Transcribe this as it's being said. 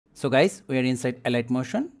So guys, we are inside Alight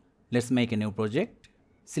Motion. Let's make a new project.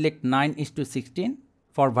 Select 9:16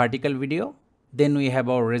 for vertical video. Then we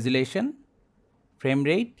have our resolution, frame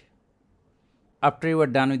rate. After you are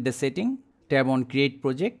done with the setting, tab on create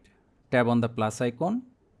project, tab on the plus icon,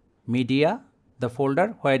 media, the folder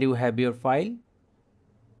where you have your file.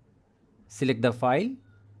 Select the file.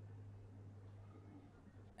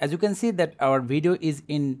 As you can see that our video is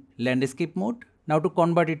in landscape mode. Now to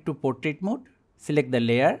convert it to portrait mode, select the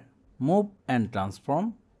layer, move and transform.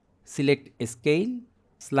 Select scale,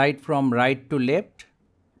 slide from right to left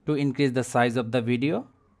to increase the size of the video.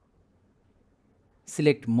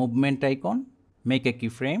 Select movement icon, make a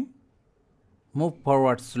keyframe, move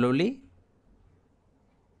forward slowly.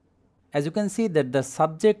 As you can see that the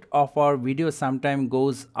subject of our video sometimes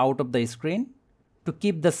goes out of the screen. To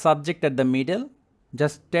keep the subject at the middle,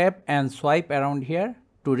 just tap and swipe around here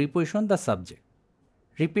to reposition the subject.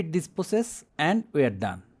 Repeat this process and we are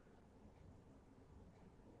done.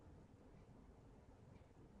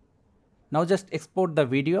 Now just export the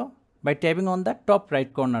video by tapping on the top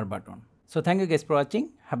right corner button. So thank you guys for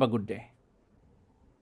watching. Have a good day.